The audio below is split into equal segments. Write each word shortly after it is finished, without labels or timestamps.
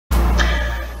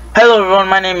Hello everyone,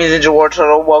 my name is Ninja War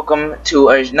Turtle. Welcome to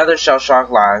another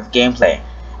ShellShock Live gameplay.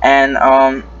 And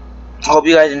hope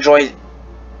you guys enjoyed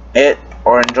it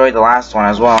or enjoyed the last one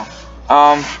as well.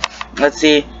 Let's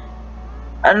see.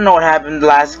 I don't know what happened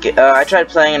last. I tried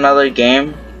playing another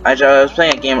game. I was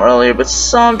playing a game earlier, but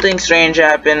something strange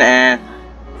happened and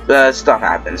stuff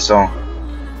happened. So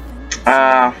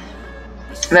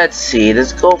let's see.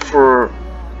 Let's go for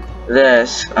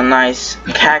this, a nice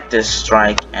cactus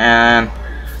strike, and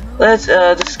let's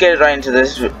just get right into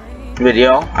this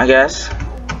video, I guess.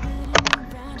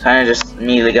 Kinda just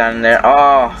immediately got in there.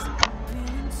 Oh,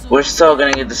 we're still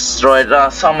gonna get destroyed. Oh,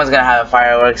 someone's gonna have a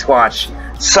fireworks. Watch,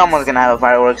 someone's gonna have a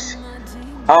fireworks.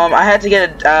 I had to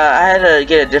get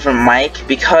a different mic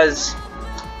because,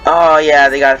 oh yeah,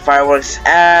 they got fireworks.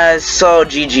 So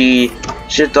GG,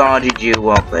 shit on GG,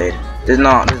 well played. There's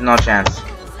no chance.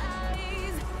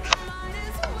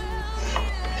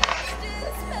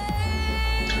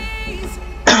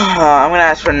 I'm gonna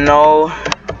ask for no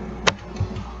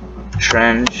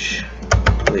trench,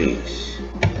 please.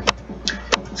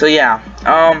 So yeah,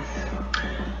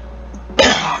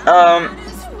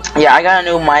 yeah, I got a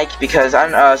new mic because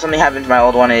something happened to my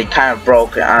old one. It kind of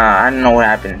broke. I don't know what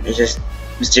happened. It just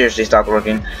mysteriously stopped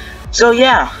working. So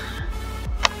yeah.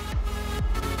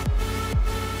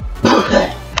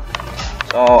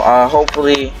 So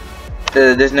hopefully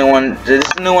this new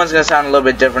one's gonna sound a little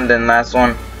bit different than the last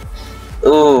one.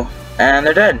 Ooh, and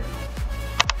they're dead.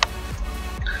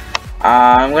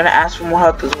 I'm gonna ask for more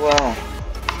help as well.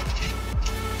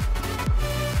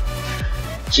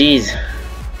 Jeez.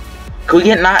 Could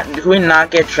we not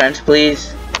get Trent,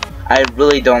 please? I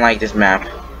really don't like this map.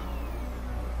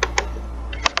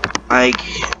 Like,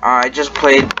 I just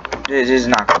played. This is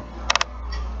not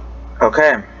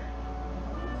okay.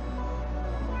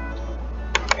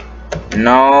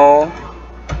 No.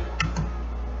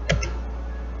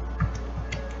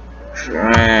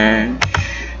 Trench,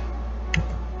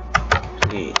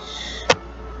 please.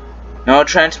 No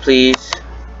trench, please.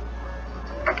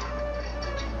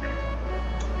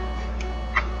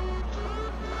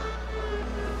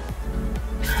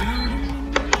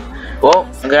 Well,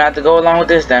 I'm gonna have to go along with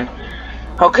this then.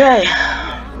 Okay,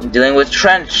 I'm dealing with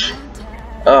trench.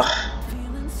 Ugh.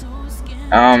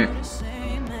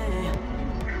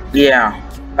 Yeah.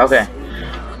 Okay.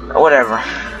 Whatever.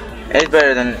 It's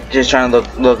better than just trying to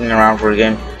looking around for a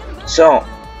game. So,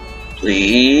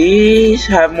 please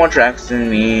have more tracks than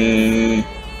me.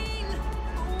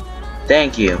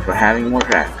 Thank you for having more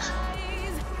tracks.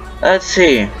 Let's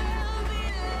see.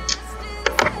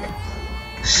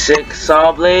 6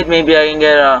 saw blade. Maybe I can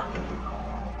get a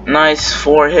nice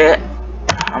 4 hit.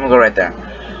 I'm gonna go right there.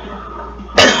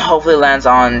 Hopefully it lands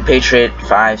on Patriot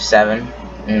 5-7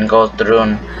 and go through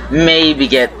and maybe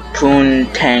get Poon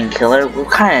Tang Killer.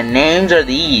 What kind of names are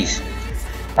these?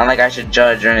 Not like I should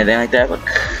judge or anything like that, but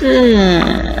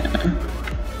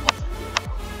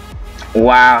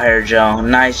wow, Hair Joe,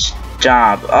 nice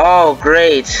job. Oh,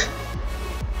 great.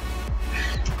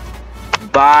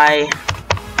 Buy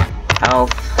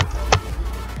health.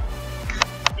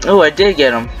 Oh, I did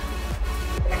get him.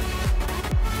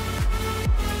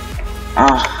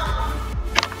 Oh,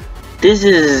 this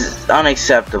is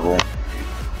unacceptable.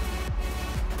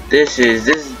 This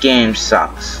game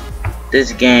sucks.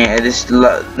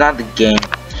 Not the game.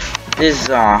 This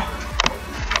I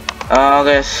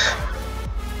guess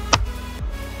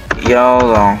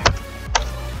YOLO.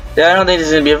 Yeah, I don't think this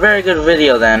is gonna be a very good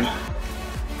video then.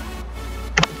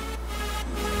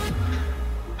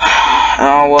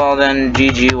 Oh well then,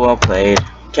 GG, well played.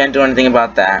 Can't do anything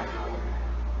about that.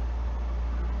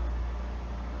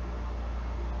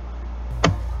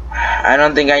 I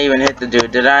don't think I even hit the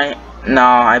dude, did I? No,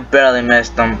 I barely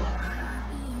missed him.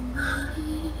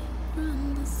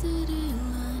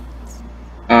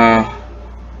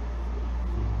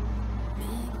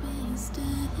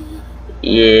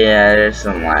 Yeah, there's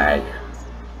some lag.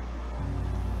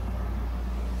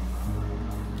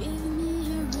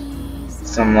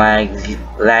 Some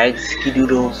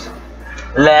lag-ski-doodles.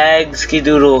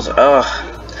 Lag-ski-doodles. Ugh.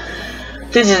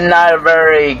 This is not a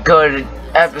very good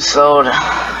episode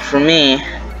for me.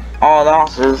 All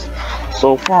losses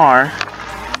so far.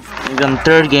 Maybe on the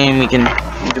third game we can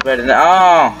do better than.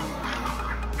 Oh!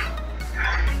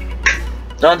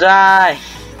 Don't die!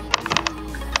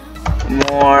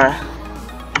 More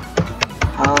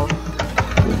health,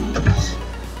 please.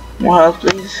 More health,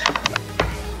 please.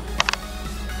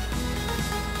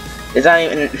 It's not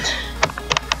even.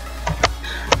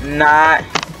 Not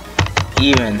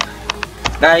even.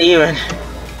 Not even.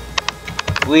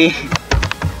 We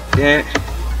didn't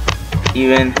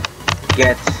even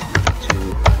get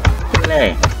to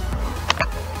play.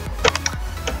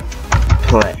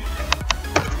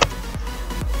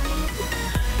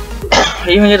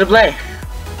 even get to play.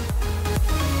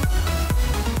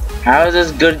 How is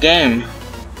this good game?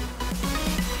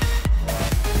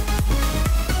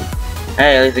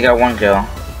 Hey, at least I got one kill.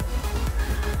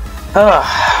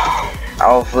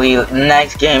 Hopefully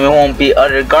next game it won't be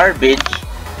utter garbage.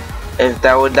 If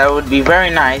that would be very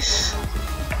nice.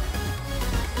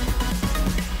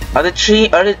 Are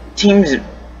the teams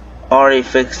already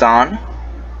fixed on?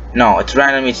 No, it's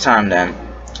random each time then.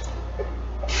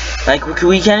 Like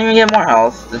we can't even get more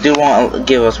health. The dude won't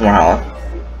give us more health.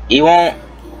 He won't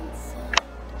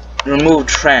remove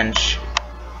trench.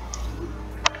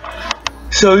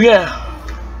 So yeah,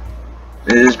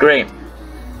 this is great.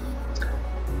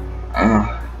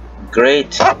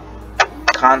 Great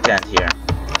content here.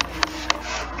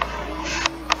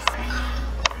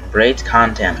 Great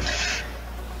content.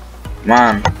 Come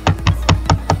on.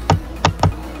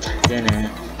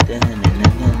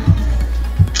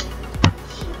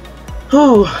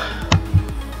 Whew.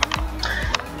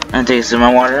 I'm taking some of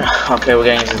my water. Okay, we're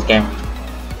getting into this game.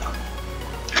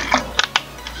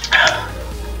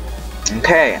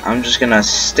 Okay, I'm just gonna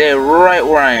stay right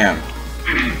where I am.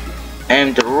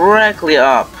 Aim directly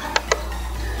up.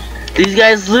 These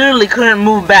guys literally couldn't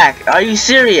move back. Are you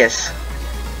serious?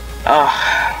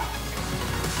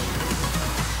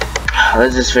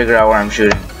 Let's just figure out where I'm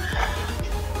shooting.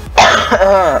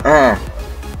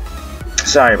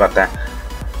 Sorry about that.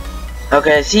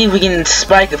 Okay, see if we can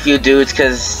spike a few dudes,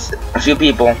 cause a few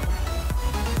people.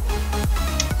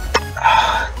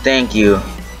 Thank you.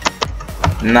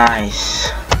 Nice.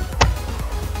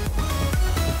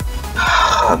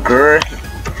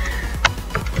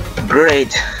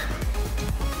 Great.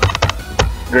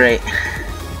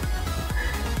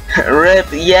 Rip,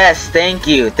 yes, thank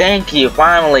you,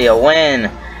 finally a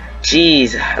win.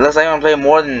 Jeez, looks like I'm gonna play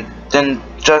more than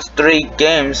just 3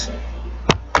 games.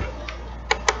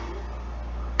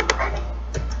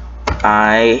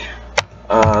 I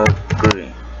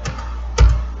agree.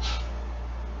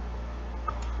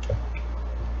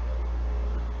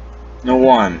 No,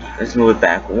 1. Let's move it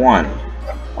back 1.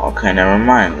 Okay, never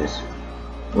mind. Let's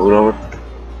move it over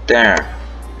there.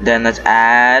 Then let's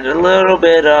add a little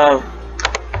bit of.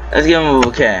 Let's give him a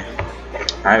bouquet.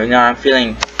 Alright, now I'm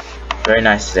feeling very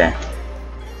nice today.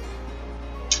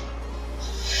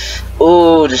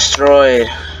 Ooh, destroyed.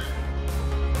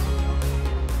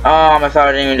 Oh, my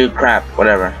father didn't even do crap.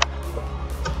 Whatever.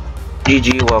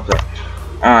 GG, well played.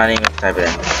 Oh, I didn't even type it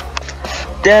in.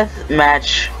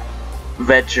 Deathmatch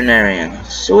veterinarian.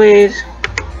 Sweet.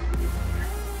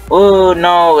 Oh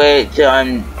no, wait,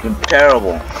 I'm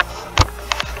terrible.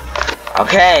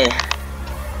 Okay.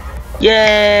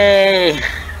 Yay!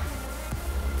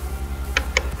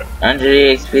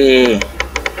 100 XP.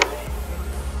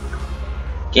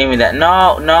 Give me that.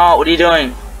 No, no, what are you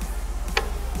doing?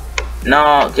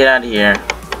 No, get out of here.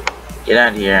 Get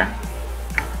out of here.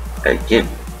 Get.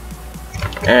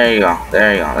 There you go.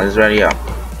 There you go. Let's ready up.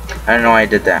 I don't know why I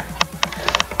did that.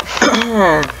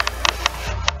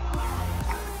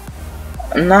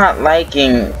 I'm not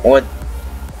liking what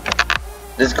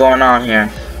is going on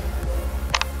here.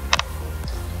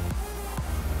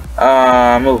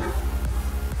 Move.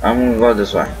 I'm gonna go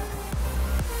this way.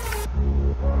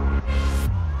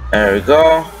 There we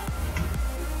go.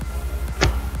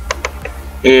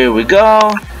 Here we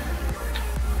go.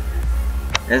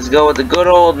 Let's go with the good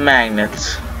old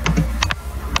magnets.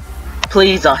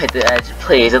 Please don't hit the edge,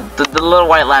 please. The little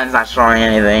white line's not showing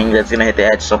anything that's gonna hit the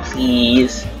edge, so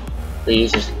please.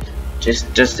 Please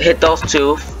just hit those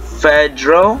 2.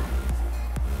 Fedro.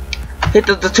 Hit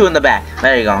the 2 in the back.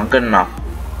 There you go. Good enough.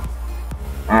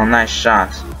 Oh, nice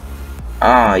shots.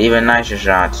 Oh, even nicer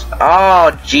shots.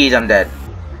 Oh, jeez, I'm dead.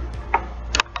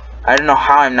 I don't know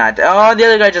how I'm not dead. Oh, the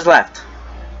other guy just left.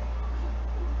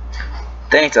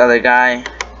 Thanks, other guy.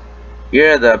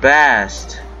 You're the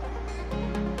best.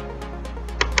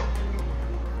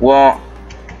 Well,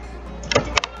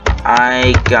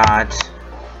 I got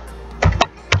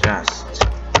just.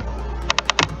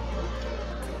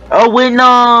 Oh wait,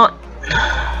 no.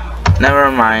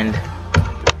 Never mind.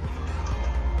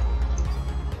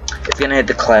 It's gonna hit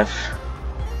the cliff.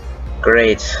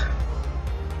 Great.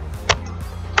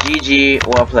 GG,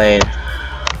 well played.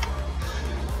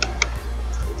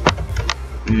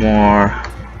 More.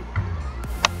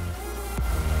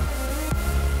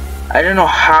 I don't know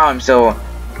how I'm so.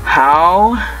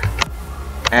 How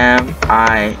am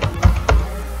I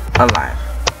alive?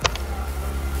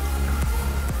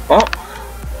 Oh.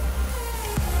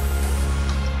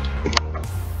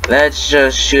 Let's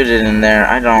just shoot it in there.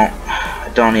 I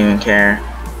don't even care.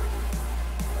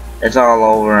 It's all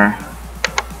over.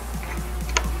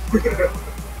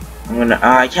 I'm gonna.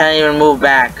 I can't even move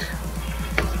back.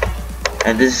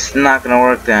 And this is not gonna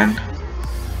work then.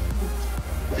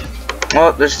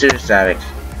 Oh, there's two static.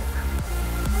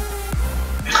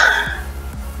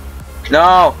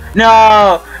 No!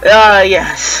 No!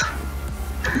 Yes!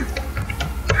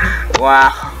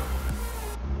 Wow.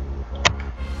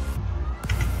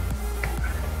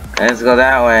 Let's go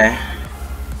that way.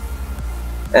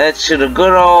 Let's shoot a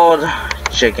good old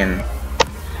chicken.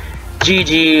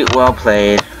 GG, well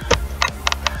played.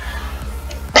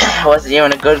 Wasn't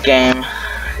even a good game.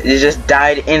 It just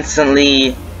died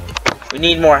instantly. We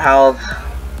need more health.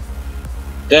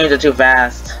 Games are too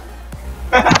fast.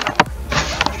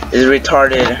 It's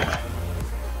retarded.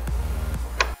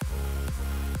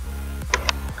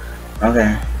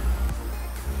 Okay.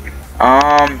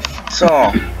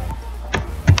 So.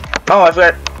 Oh, I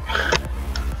forgot.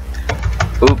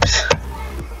 Oops.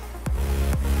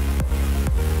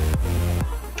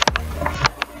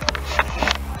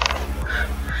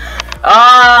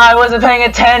 I wasn't paying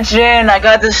attention. I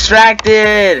got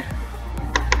distracted.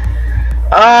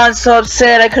 Oh, I'm so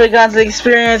upset. I could have gotten the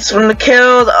experience from the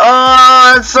kills.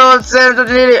 Oh, I'm so upset.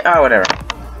 Oh, whatever.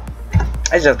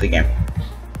 I just the game.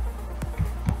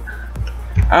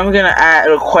 I'm gonna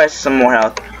request some more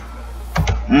health.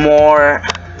 More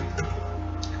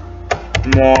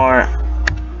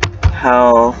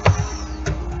health.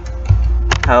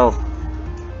 Health.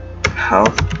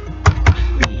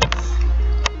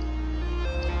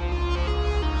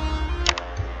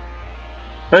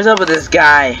 What's up with this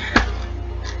guy?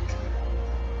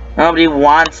 Nobody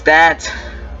wants that.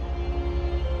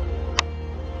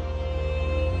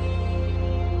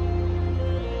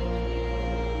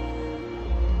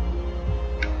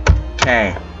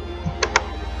 Okay.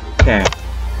 Okay.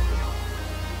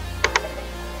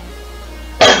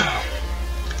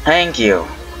 Thank you.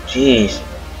 Jeez.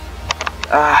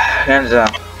 Hands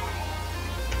up.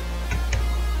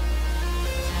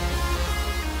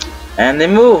 And they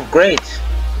move. Great.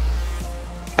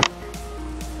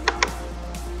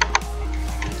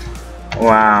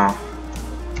 Wow.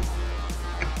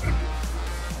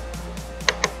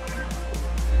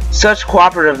 Such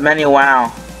cooperative menu,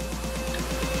 wow.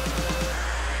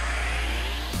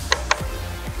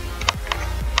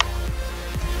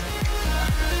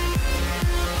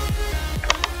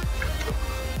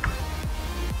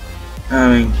 I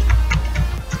mean,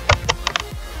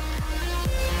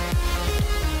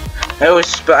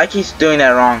 I keep doing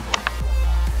that wrong.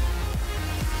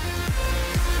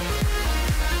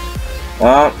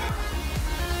 Well,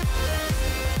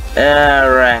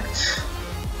 wrecked.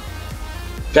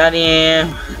 Got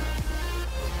him.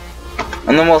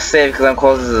 I'm almost safe because I'm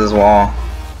close to this wall.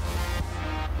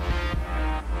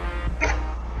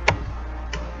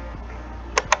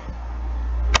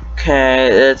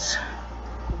 Okay, it's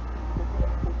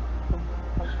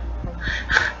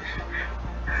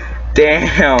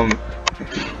damn.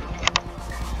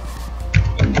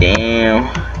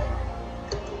 Damn.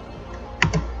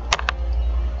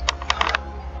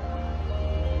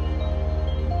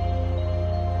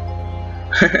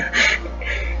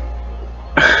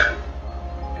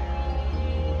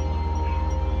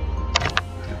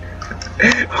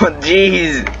 Oh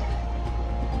jeez.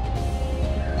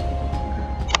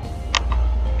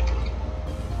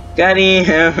 Got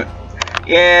him.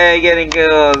 Yeah, getting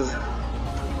kills.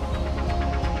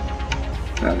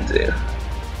 One, two.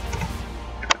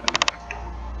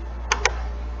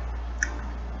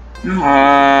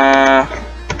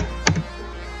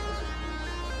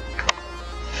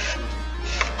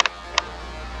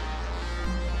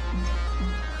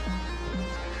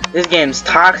 This game's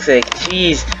toxic.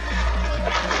 Jeez.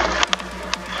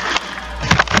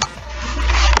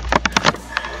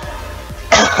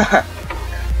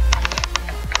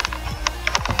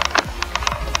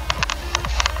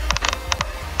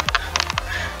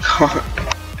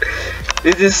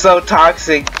 This is so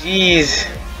toxic. Jeez.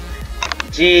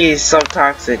 Jeez, so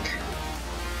toxic.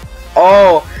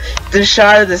 Oh, the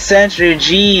shot of the century.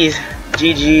 Jeez.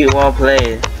 GG, well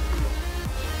played.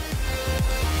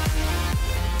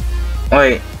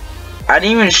 Wait, I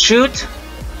didn't even shoot?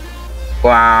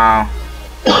 Wow.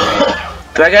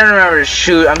 But I gotta remember to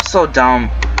shoot. I'm so dumb.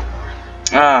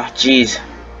 Ah, jeez.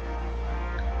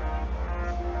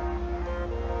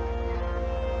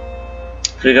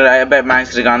 I bet Max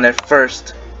could have gone there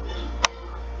first.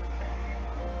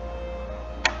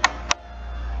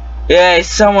 Yay,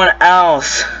 someone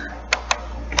else.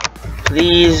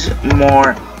 Please,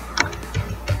 more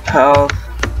health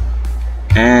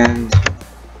and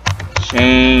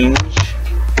change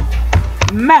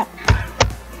map.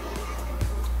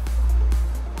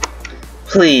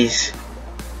 Please.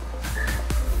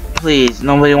 Please,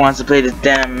 nobody wants to play this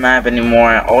damn map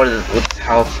anymore or with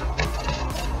health.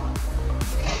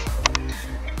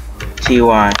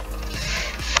 TY.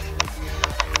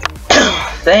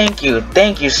 Thank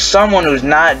you, someone who's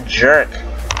not a jerk.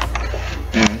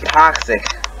 Toxic.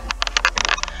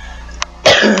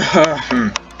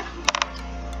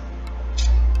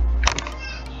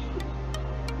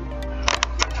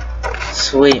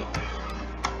 Sweet.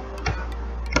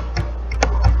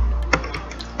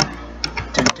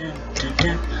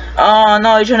 Oh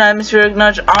no, you turn atmospheric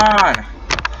nudge on.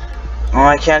 Oh,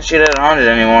 I can't shoot at 100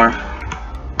 anymore.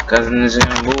 Cause I'm just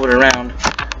gonna move it around.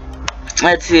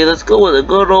 Let's see, let's go with a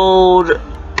good old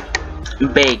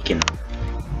bacon.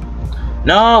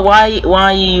 No, why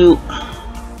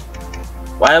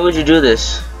would you do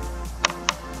this?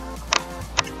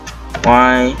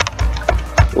 Why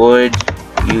would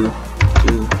you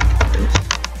do this?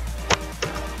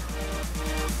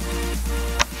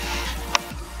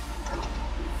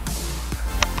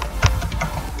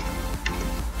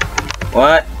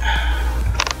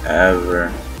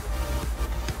 Whatever.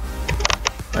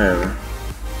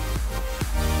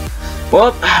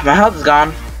 Well, my health is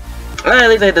gone. At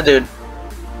least I hit the dude.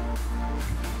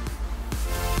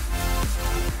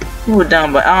 Ooh,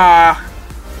 down by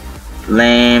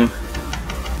lame.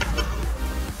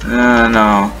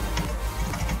 No.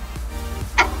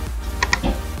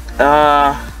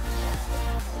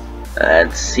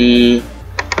 Let's see.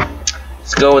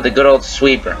 Let's go with the good old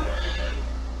sweeper.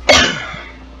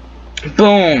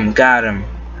 Boom, got him.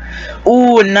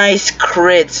 Ooh, nice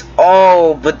crits.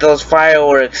 Oh, but those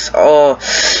fireworks. Oh,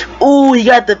 ooh, he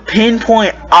got the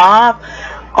pinpoint off.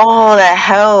 Oh, that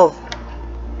health.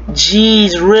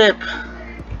 Jeez, rip.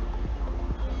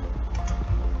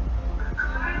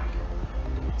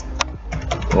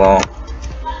 Well.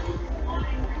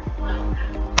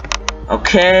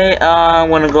 Okay, I'm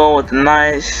gonna go with a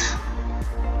nice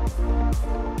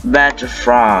batch of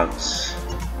frogs.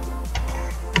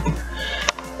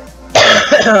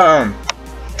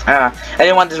 I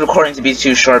didn't want this recording to be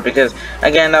too short because,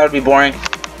 again, that would be boring.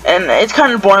 And it's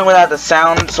kind of boring without the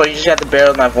sound, so you just have to bear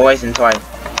with my voice until I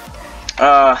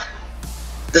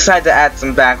decide to add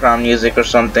some background music or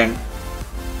something.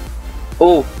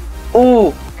 Ooh,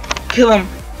 kill him.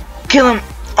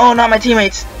 Oh, not my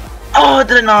teammates. Oh,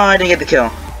 no, I didn't get the kill.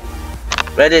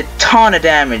 But I did a ton of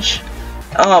damage.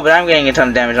 Oh, but I'm getting a ton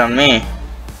of damage on me.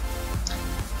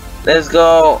 Let's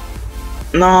go.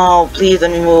 No, please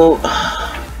let me move.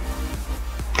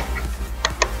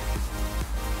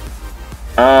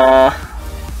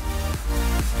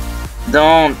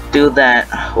 Don't do that.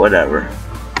 Whatever.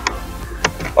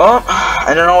 Well,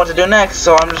 I don't know what to do next,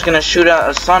 so I'm just gonna shoot out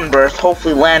a sunburst,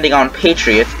 hopefully landing on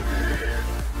Patriot.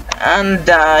 And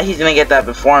he's gonna get that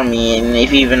before me, and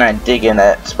if even I dig in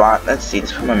that spot, let's see,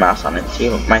 let's put my mouse on it, see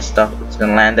what my stuff is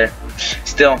gonna land there.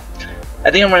 Still,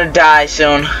 I think I'm gonna die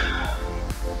soon.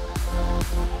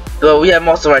 But we have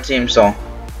most of our team, so.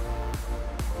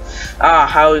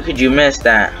 How could you miss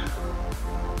that?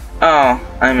 Oh,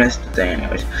 I missed the thing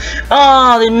anyways.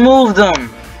 Oh, they moved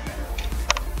them!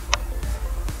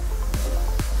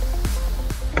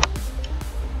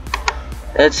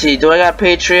 Let's see, do I got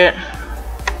Patriot?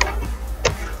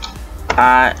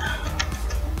 I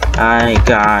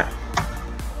got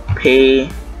I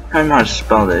don't know how to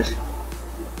spell this.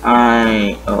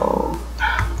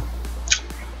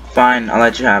 Fine, I'll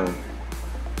let you have him.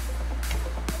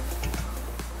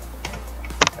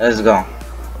 Let's go.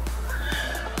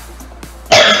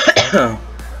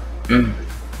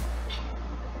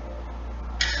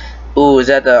 Ooh, is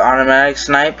that the automatic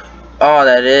snipe? Oh,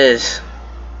 that is.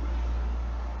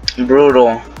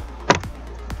 Brutal.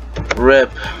 Rip.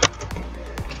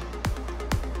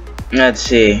 Let's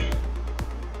see.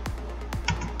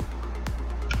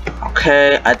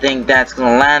 Okay, I think that's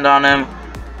gonna land on him.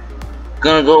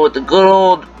 Gonna go with the good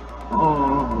old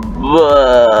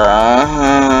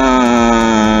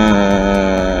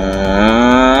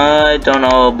I don't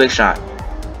know, big shot.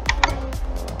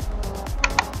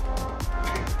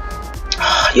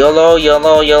 YOLO,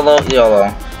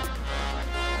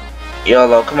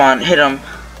 come on, hit him.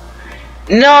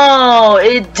 No,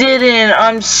 it didn't.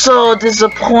 I'm so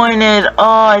disappointed. Oh,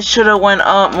 I should have went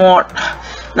up more.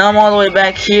 Now I'm all the way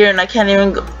back here and I can't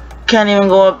even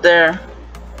go up there.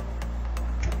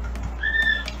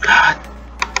 God.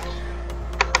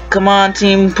 Come on,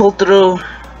 team, pull through.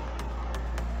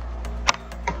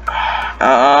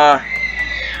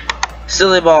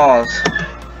 Silly balls.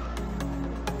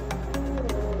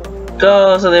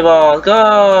 Go, silly balls,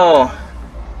 go.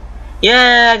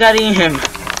 Yeah, I got him.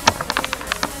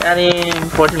 Got him,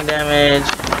 14 damage.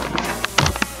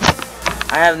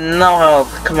 I have no health.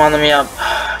 Come on, let me up.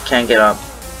 Can't get up.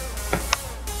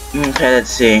 Okay, let's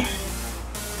see.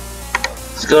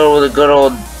 Let's go with a good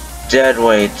old dead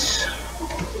weight.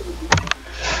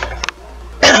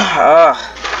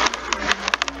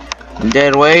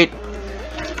 Dead weight.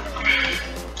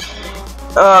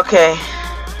 Okay.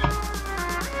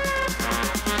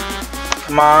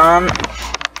 Come on.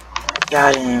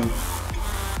 Got him.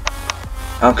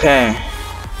 Okay.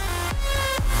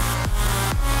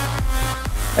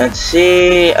 Let's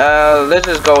see. Let's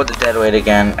just go with the dead weight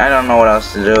again. I don't know what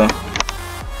else to do.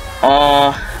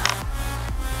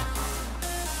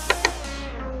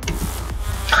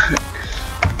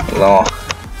 Lol.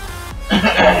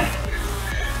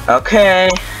 Okay.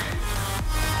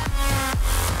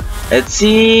 Let's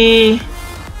see.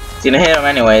 It's gonna hit him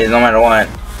anyways, no matter what.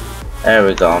 There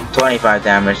we go. 25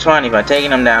 damage. 25.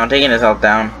 Taking him down. Taking his health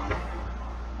down.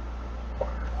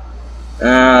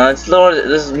 Let's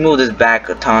move this back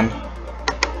a ton.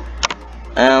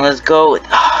 And let's go with,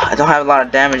 I don't have a lot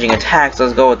of damaging attacks.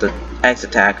 Let's go with the X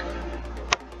attack.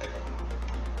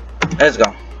 Let's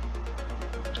go.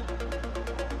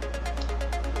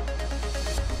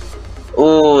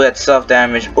 Ooh, that's self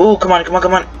damage. Ooh, come on, come on,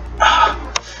 come on.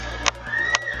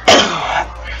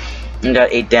 I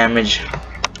got 8 damage.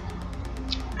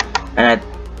 And I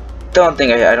don't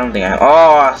think I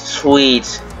oh,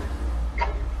 sweet.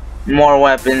 More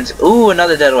weapons. Ooh,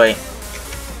 another dead weight.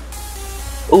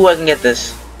 Ooh, I can get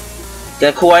this.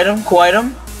 Get a cool item? Cool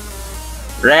item?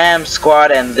 Ram,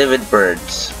 squad, and livid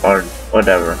birds. Or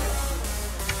whatever.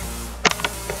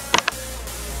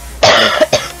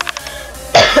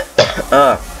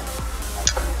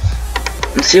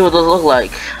 Let's see what those look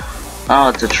like. Oh,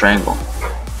 it's a triangle.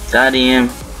 Got him.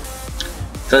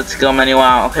 So let's go menu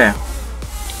out. Okay.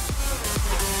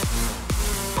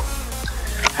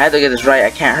 I had to get this right.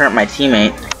 I can't hurt my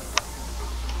teammate.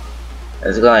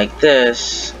 Let's go like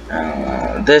this.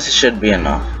 This should be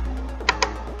enough.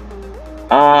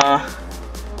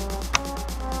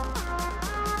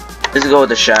 Let's go with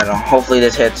the shadow. Hopefully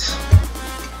this hits.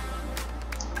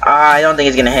 I don't think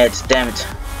it's gonna hit. Damn it.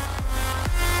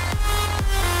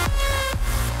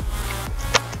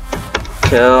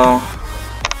 Kill.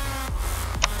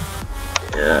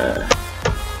 Yeah.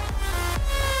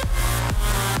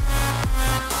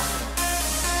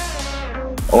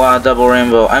 Wow, double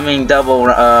rainbow. I mean double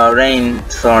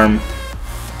rainstorm.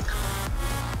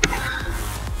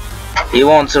 He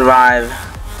won't survive.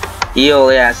 He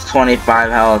only has 25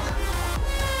 health.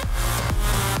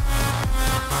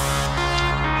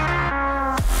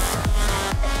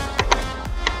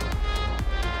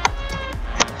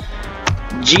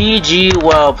 GG,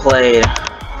 well played.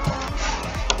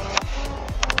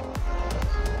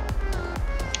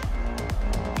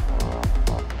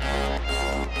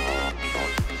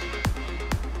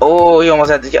 Oh, he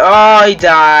almost had to kill. Oh, he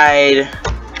died.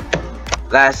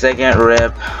 Last second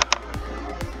rip.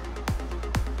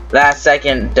 Last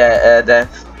second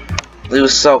death. He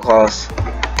was so close.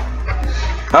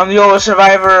 I'm the only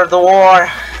survivor of the war.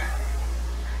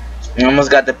 I almost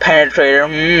got the penetrator.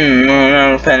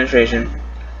 Penetration.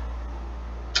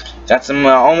 Got some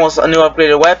almost new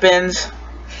upgraded weapons.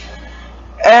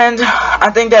 And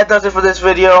I think that does it for this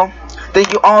video.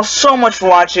 Thank you all so much for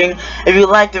watching. If you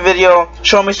liked the video,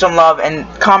 show me some love and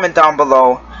comment down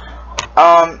below.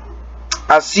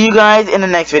 I'll see you guys in the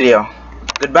next video.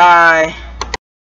 Goodbye.